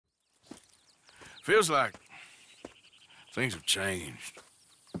Feels like things have changed.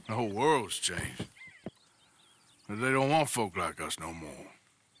 The whole world's changed. But they don't want folk like us no more.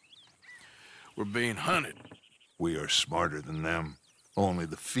 We're being hunted. We are smarter than them. Only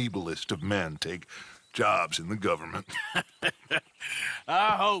the feeblest of men take jobs in the government.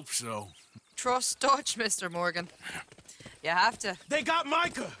 I hope so. Trust Dutch, Mr. Morgan. You have to. They got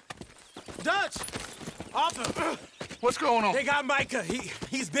Micah! Dutch! Arthur! What's going on? They got Micah.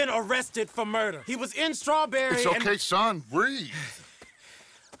 He's been arrested for murder. He was in Strawberry. It's okay, son. Breathe.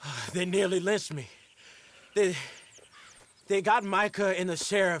 They nearly lynched me. They got Micah and the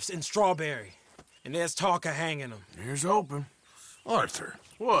sheriffs in Strawberry. And there's talk of hanging him. Here's hoping. Arthur.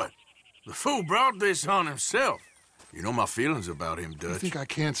 What? The fool brought this on himself. You know my feelings about him, Dutch. You think I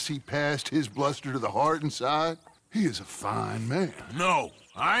can't see past his bluster to the heart inside? He is a fine man. No,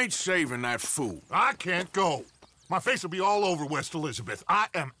 I ain't saving that fool. I can't go. My face will be all over West Elizabeth. I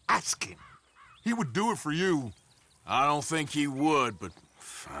am asking. He would do it for you. I don't think he would, but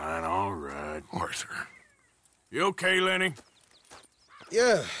fine, all right. Arthur. You okay, Lenny?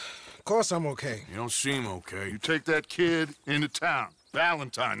 Yeah, of course I'm okay. You don't seem okay. You take that kid into town.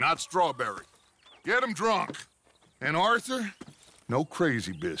 Valentine, not Strawberry. Get him drunk. And Arthur, no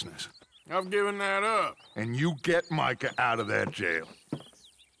crazy business. I've given that up. And you get Micah out of that jail.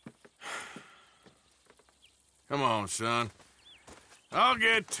 Come on, son. I'll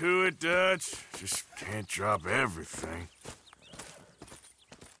get to it, Dutch. Just can't drop everything.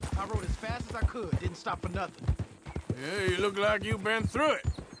 I rode as fast as I could, didn't stop for nothing. Yeah, you look like you've been through it.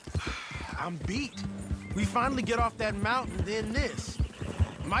 I'm beat. We finally get off that mountain, then this.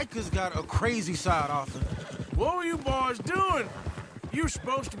 Micah's got a crazy side off him. What were you boys doing? You were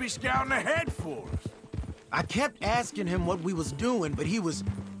supposed to be scouting ahead for us. I kept asking him what we was doing, but he was,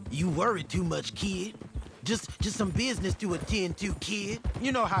 "You worry too much, kid. Just some business to attend to, kid."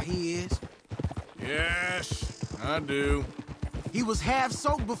 You know how he is. Yes, I do. He was half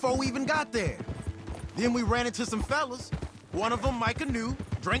soaked before we even got there. Then we ran into some fellas. One of them Micah knew,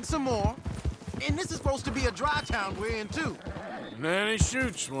 drank some more. And this is supposed to be a dry town we're in, too. And then he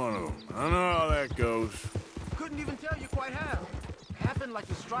shoots one of them. I know how that goes. Couldn't even tell you quite how. Happened like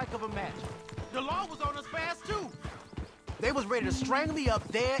the strike of a match. The law was on us fast, too. They was ready to strangle me up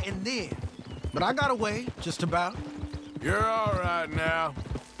there and then. But I got away, just about. You're all right now.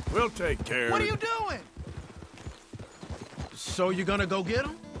 We'll take care of it. What are you doing? So you're gonna go get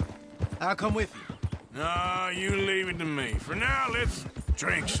him? I'll come with you. No, you leave it to me. For now, let's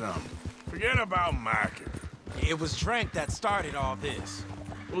drink some. Forget about Micah. It was drink that started all this.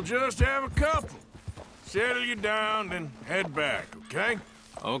 We'll just have a couple. Settle you down, then head back, okay?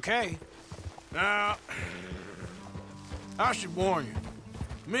 Okay. Now, I should warn you.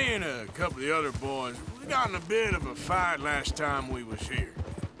 Me and a couple of the other boys, we got in a bit of a fight last time we was here.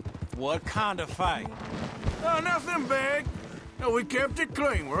 What kind of fight? Oh, nothing big. No, we kept it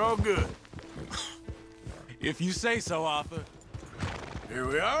clean. We're all good. If you say so, Arthur. Here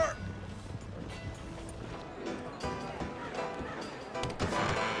we are.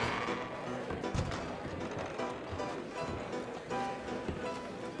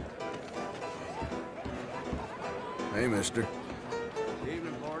 Hey, mister.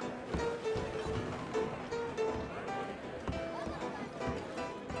 Evening, Bart.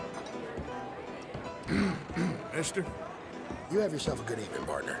 Mister? You have yourself a good evening,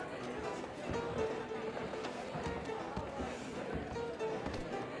 partner.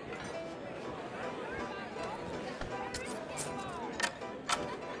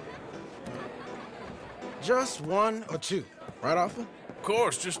 Just one or two, right, Arthur? Of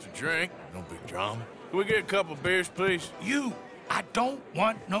course, just a drink. No big drama. Can we get a couple beers, please? I don't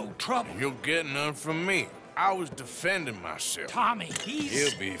want no trouble. You'll get none from me. I was defending myself. Tommy, he's...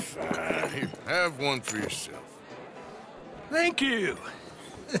 He'll be fine. Here, have one for yourself. Thank you.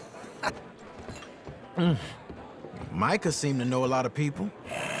 Micah seemed to know a lot of people.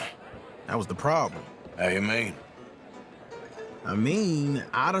 That was the problem. How you mean? I mean,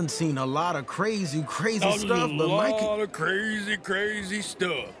 I done seen a lot of crazy stuff, but Micah... A lot of crazy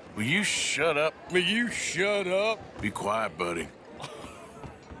stuff. Will you shut up? Will you shut up? Be got, buddy.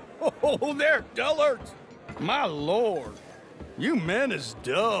 Oh, they're dullards. My lord, you men is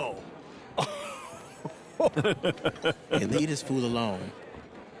dull. Hey, leave this fool alone.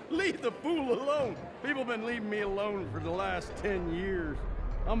 Leave the fool alone. People been leaving me alone for the last 10 years.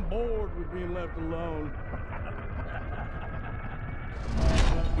 I'm bored with being left alone.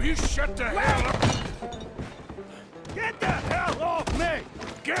 Will you shut the hell up? Get the hell off me!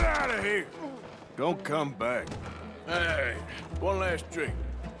 Get out of here! Don't come back. Hey, one last drink.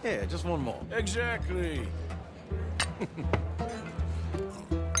 Yeah, just one more. Exactly.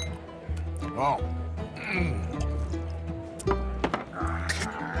 Oh.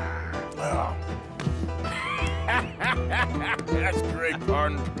 Oh. That's great,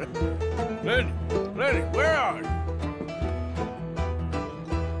 partner. Lenny, where are you?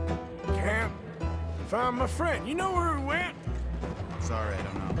 Camp. Found my friend. You know where he went? Sorry, I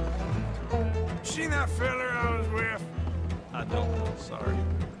don't know. See that fella I was with? I don't. Sorry.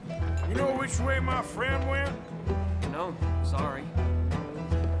 You know which way my friend went? No, sorry.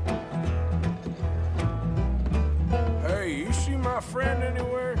 Hey, you see my friend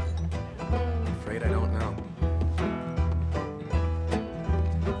anywhere? Afraid I don't know.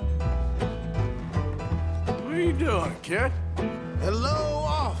 What are you doing, kid? Hello,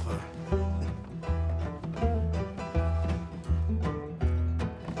 Arthur.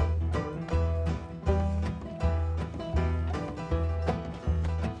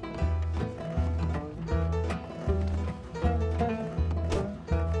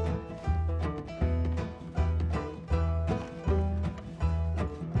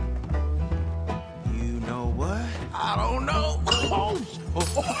 You know what? I don't know.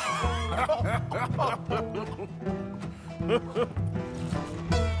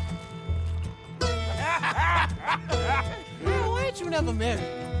 Man, why ain't you never married?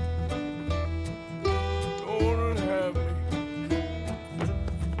 Don't have me.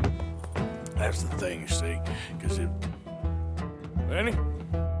 That's the thing, you see, because it... Lenny?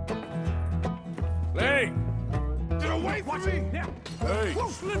 Lenny! Get away from me! Yeah. Hey!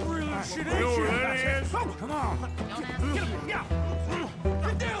 Slippery little shit, You know where Lenny is? Come on. Get him. Yeah.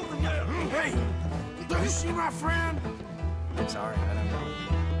 Get down from there. Hey! Did you see my friend? Sorry, I don't know.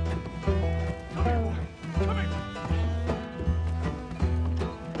 Come here.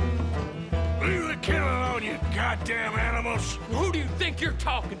 Leave the kid alone, you goddamn animals! Who do you think you're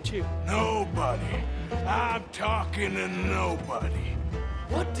talking to? Nobody. I'm talking to nobody.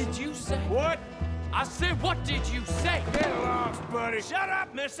 What did you say? What? I said, what did you say? Get lost, buddy. Shut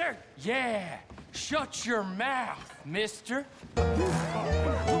up, mister. Yeah, shut your mouth, mister.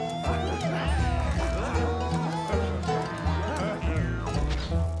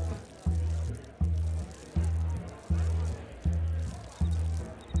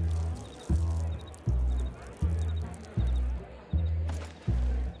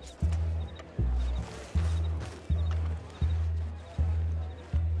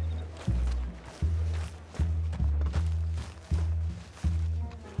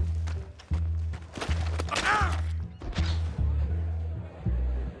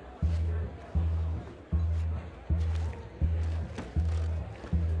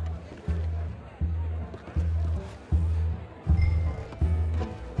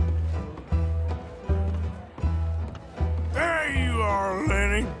 There you are,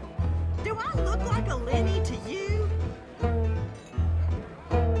 Lenny. Do I look like a Lenny to you?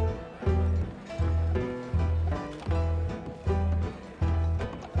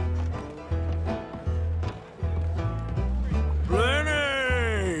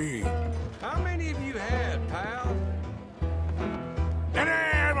 Lenny! How many of you had, pal?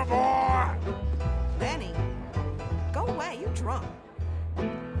 Lenny, my boy! Lenny, go away, you drunk.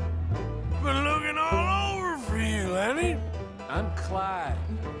 Been looking all over for you, Lenny. I'm Clyde.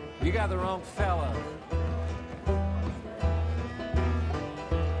 You got the wrong fella.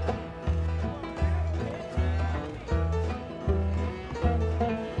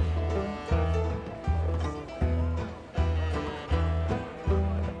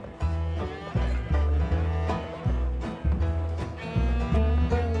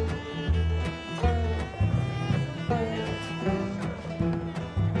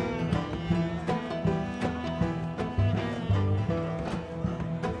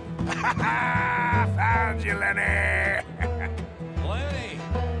 Found you, Lenny. Lenny,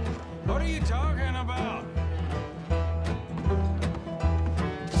 what are you talking about?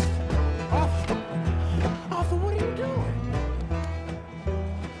 Arthur, what are you doing?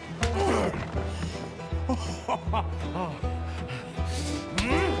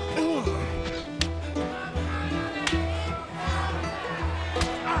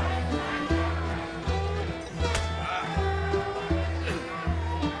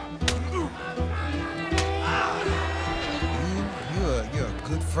 You're a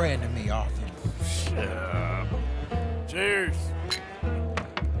good friend to me, Arthur. Cheers.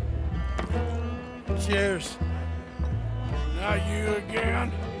 Cheers. Not you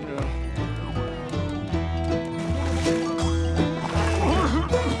again?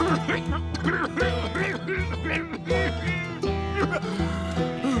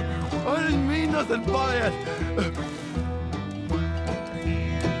 I didn't mean nothing by it.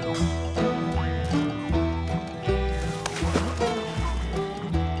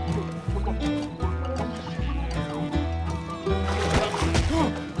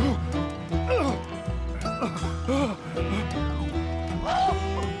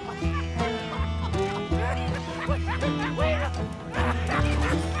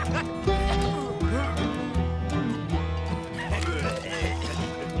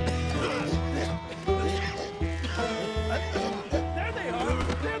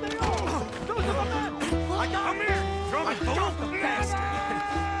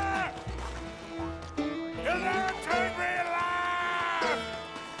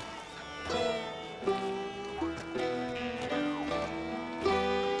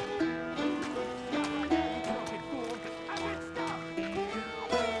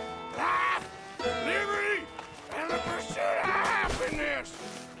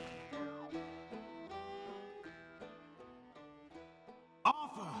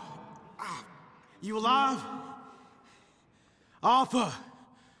 You alive? Arthur!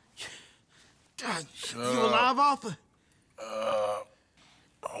 God, you alive, Arthur? I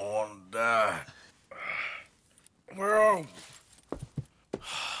want to die. Where are we?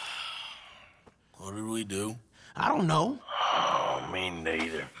 What did we do? I don't know. Oh, me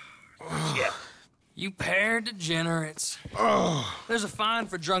neither. Yeah. You pair degenerates. There's a fine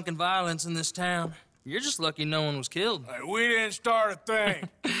for drunken violence in this town. You're just lucky no one was killed. Hey, we didn't start a thing.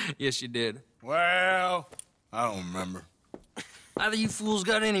 Yes, you did. Well, I don't remember. Either you fools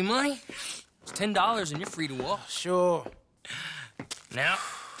got any money, it's $10 and you're free to walk. Sure. Now,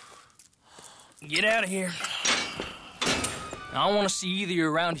 get out of here. I don't want to see either of you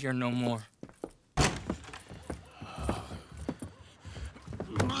around here no more.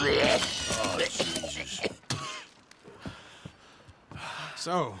 Oh, Jesus.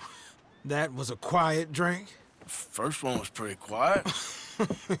 So, that was a quiet drink? First one was pretty quiet.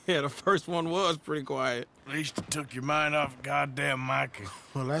 Yeah, the first one was pretty quiet. At least it took your mind off goddamn Mikey.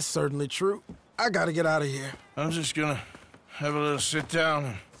 Well, that's certainly true. I gotta get out of here. I'm just gonna have a little sit down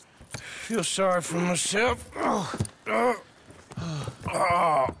and feel sorry for myself.